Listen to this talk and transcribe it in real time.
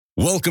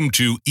Welcome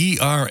to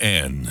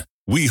ERN.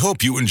 We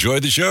hope you enjoy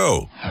the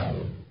show.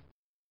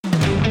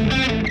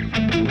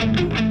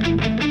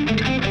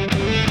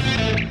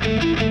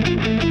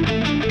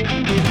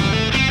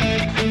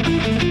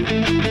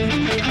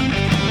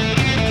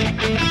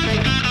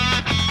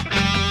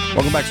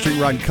 Welcome back to Street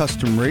Rod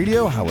Custom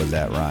Radio. How was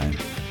that, Ryan?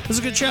 It was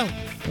a good show.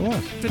 It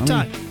was. Good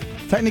time.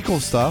 Technical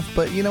stuff,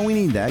 but, we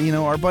need that.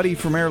 Our buddy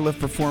from Airlift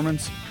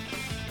Performance,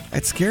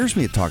 it scares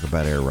me to talk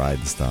about air ride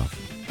and stuff.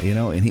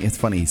 And it's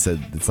funny, he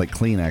said it's like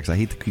Kleenex. I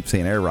hate to keep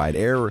saying air ride.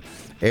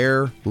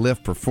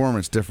 Airlift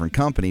Performance, different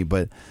company,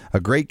 but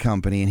a great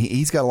company, and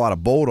he's got a lot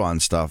of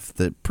bolt-on stuff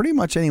that pretty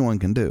much anyone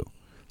can do.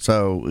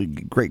 So,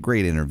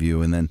 great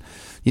interview. And then,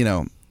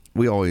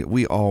 we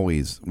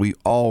always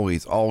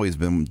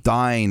been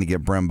dying to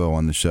get Brembo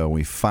on the show.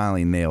 We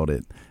finally nailed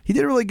it. He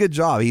did a really good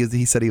job.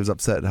 He said he was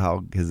upset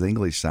how his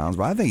English sounds,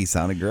 but I think he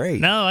sounded great.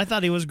 No, I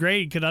thought he was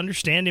great. Could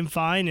understand him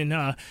fine,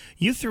 and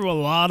you threw a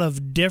lot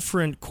of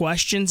different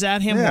questions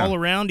at him all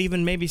around,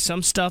 even maybe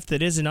some stuff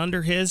that isn't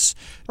under his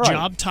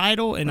job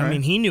title, and I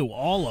mean, he knew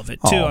all of it,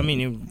 too. I mean,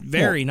 he was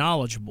very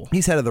knowledgeable.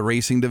 He's head of the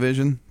racing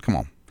division. Come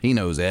on. He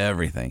knows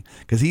everything,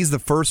 because he's the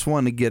first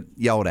one to get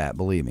yelled at,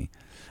 believe me.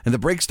 And the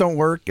brakes don't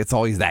work, it's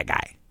always that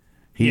guy.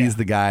 He's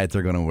the guy that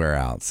they're going to wear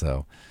out.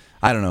 So,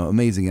 I don't know.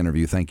 Amazing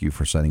interview. Thank you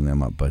for setting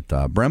them up. But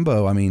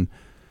Brembo, I mean,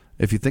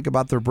 if you think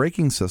about their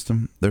braking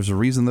system, there's a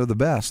reason they're the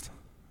best.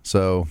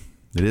 So,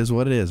 it is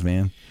what it is,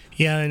 man.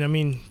 Yeah, and I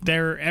mean,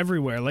 they're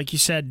everywhere. Like you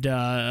said,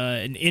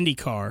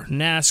 IndyCar,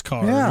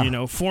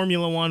 NASCAR,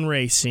 Formula One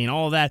racing,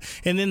 all that.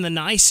 And then the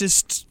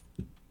nicest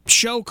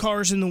show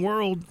cars in the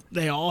world,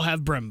 they all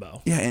have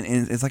Brembo. Yeah,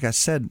 and it's like I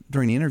said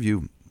during the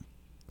interview,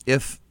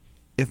 if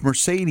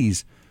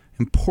Mercedes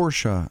and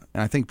Porsche,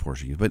 and I think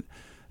Porsche, but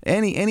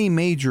any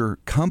major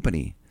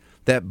company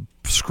that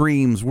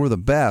screams we're the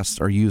best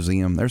are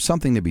using them, there's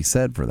something to be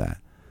said for that.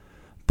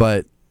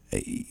 But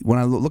when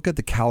I look at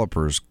the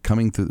calipers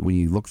coming through, when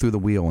you look through the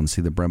wheel and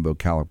see the Brembo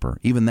caliper,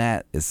 even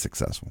that is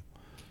successful.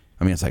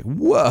 I mean, it's like,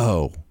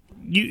 whoa.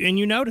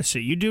 You notice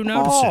it. You do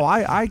notice it. Oh,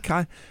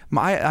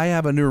 I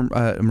have a new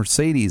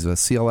Mercedes, a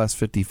CLS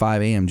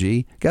 55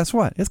 AMG. Guess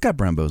what? It's got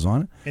Brembos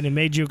on it. And it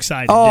made you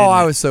excited, Oh, didn't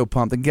I it? was so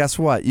pumped. And guess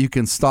what? You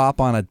can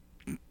stop on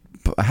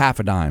a half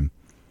a dime.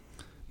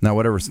 Now,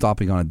 whatever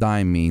stopping on a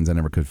dime means, I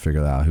never could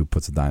figure out who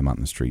puts a dime out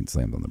in the street and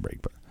slams on the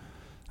brake. But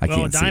I can't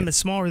see it. Well, a dime is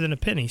smaller than a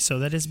penny, so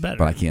that is better.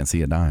 But I can't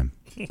see a dime,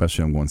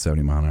 especially I'm going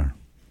 70 miles an hour.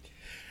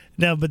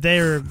 No, but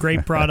they're a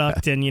great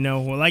product, and,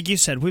 like you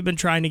said, we've been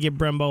trying to get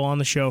Brembo on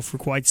the show for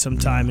quite some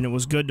time, and it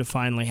was good to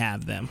finally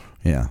have them.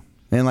 Yeah.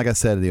 And like I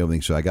said at the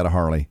opening show, I got a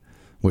Harley.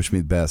 Wish me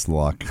the best of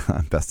luck.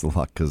 Best of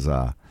luck, because,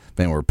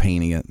 we're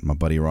painting it. My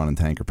buddy Ron and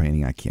Tank are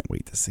painting. I can't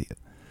wait to see it.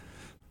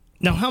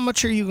 Now, how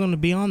much are you going to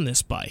be on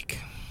this bike?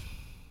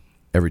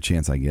 Every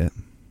chance I get.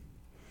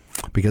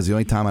 Because the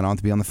only time I don't have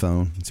to be on the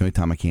phone, it's the only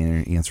time I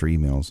can't answer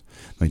emails,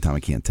 the only time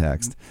I can't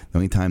text, the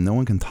only time no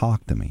one can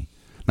talk to me.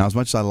 Now, as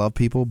much as I love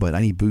people, but I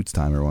need boots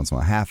time every once in a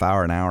while. A half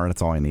hour, an hour,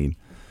 that's all I need.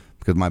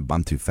 Because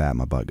I'm too fat,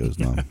 my butt goes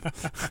numb.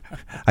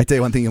 I tell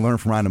you one thing you learn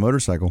from riding a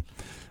motorcycle,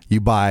 you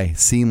buy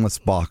seamless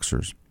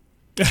boxers.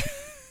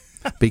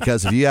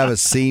 Because if you have a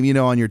seam,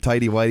 on your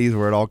tighty whities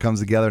where it all comes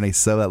together and they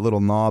sew that little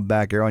knob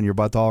back there on your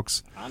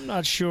buttocks. I'm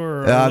not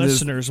sure our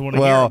listeners want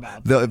to hear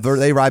about this. If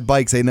they ride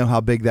bikes, they know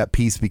how big that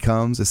piece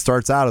becomes. It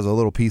starts out as a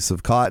little piece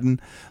of cotton,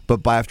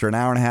 but after an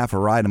hour and a half of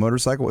riding a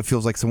motorcycle, it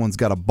feels like someone's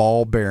got a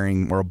ball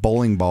bearing or a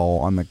bowling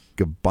ball on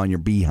your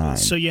behind.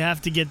 So you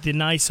have to get the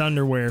nice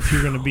underwear if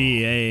you're going to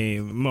be a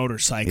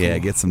motorcycle Yeah,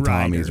 get some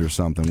rider. Tommies or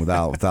something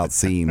without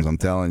seams, I'm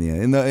telling you.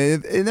 And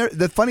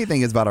the funny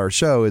thing is about our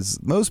show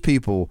is most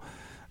people...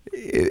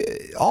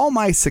 all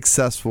my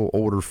successful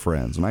older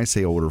friends, when I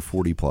say older,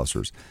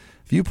 40-plussers,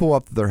 if you pull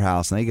up to their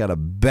house and they got a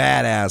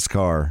badass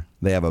car,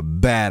 they have a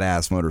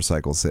badass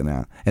motorcycle sitting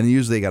out. And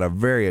usually they got a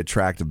very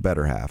attractive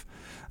better half.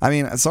 I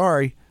mean,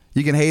 sorry,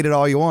 you can hate it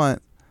all you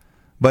want,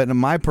 but in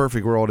my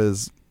perfect world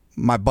is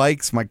my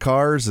bikes, my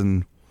cars,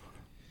 and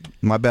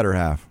my better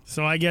half.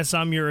 So I guess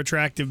I'm your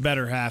attractive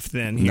better half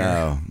then here.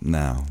 No.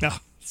 No,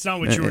 it's not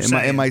what you were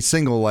saying. In my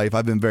single life,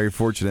 I've been very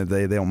fortunate.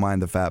 They don't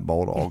mind the fat,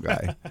 bald, old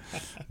guy.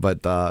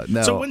 But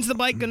no. So when's the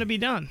bike going to be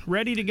done?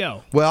 Ready to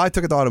go? Well, I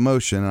took it to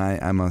Automotion,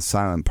 and I'm a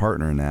silent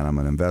partner in that. I'm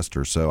an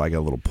investor, so I got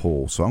a little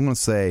pull. So I'm going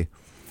to say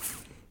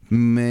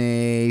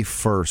May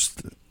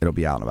 1st, it'll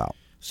be out and about.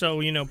 So,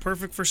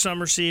 perfect for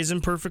summer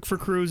season, perfect for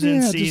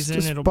cruising season.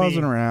 Just it'll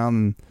buzzing be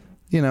around,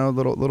 and,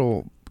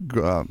 little.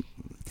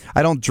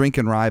 I don't drink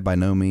and ride by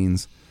no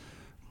means,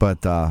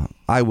 but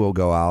I will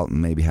go out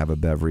and maybe have a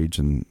beverage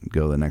and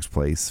go to the next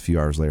place. A few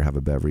hours later, have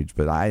a beverage.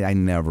 But I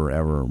never,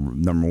 ever,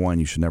 number one,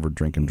 you should never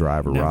drink and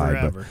drive or ride.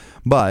 Ever.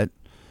 But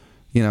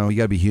you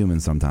got to be human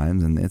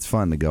sometimes, and it's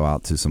fun to go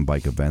out to some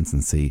bike events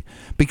and see.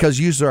 Because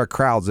usually our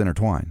crowds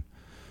intertwine.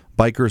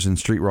 Bikers and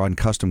Street Rod and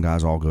Custom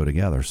guys all go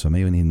together. So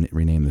maybe we need to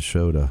rename the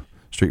show to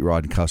Street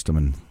Rod and Custom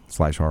and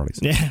Harleys.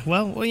 Yeah,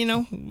 well,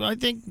 I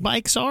think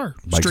bikes are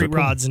street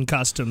rods and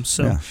customs.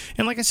 So,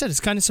 and like I said, it's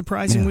kind of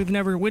surprising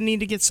we need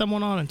to get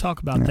someone on and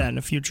talk about that in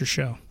a future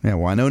show. Yeah,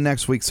 well, I know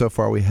next week so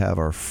far we have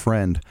our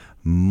friend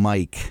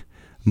Mike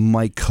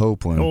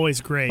Copeland. Always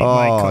great. Oh,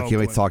 Mike I can't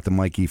wait to talk to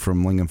Mikey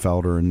from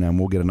Lingenfelder, and then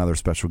we'll get another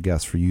special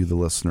guest for you, the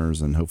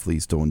listeners, and hopefully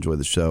you still enjoy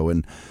the show.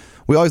 And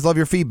we always love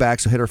your feedback,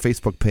 so hit our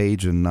Facebook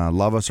page and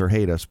love us or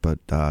hate us, but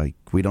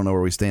we don't know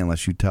where we stand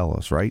unless you tell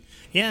us, right?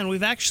 Yeah, and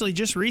we've actually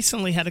just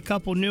recently had a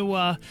couple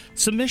new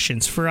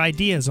submissions for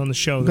ideas on the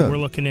show that we're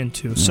looking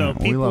into. So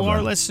people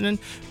are listening,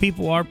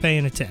 people are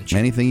paying attention.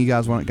 Anything you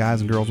guys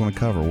and girls want to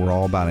cover, we're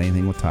all about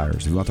anything with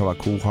tires. If you want to talk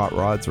about cool hot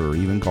rods or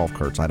even golf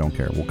carts, I don't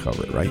care. We'll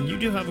cover it, right? And you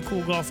do have a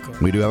cool golf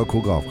cart. We do have a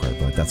cool golf cart,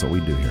 but that's what we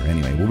do here.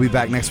 Anyway, we'll be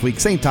back next week,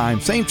 same time,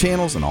 same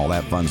channels, and all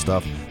that fun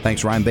stuff.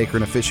 Thanks, Ryan Baker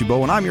and a Fishy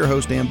Bowl, and I'm your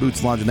host, Dan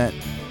Boots Longinette.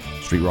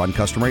 Street Rod and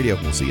Custom Radio.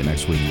 We'll see you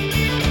next week.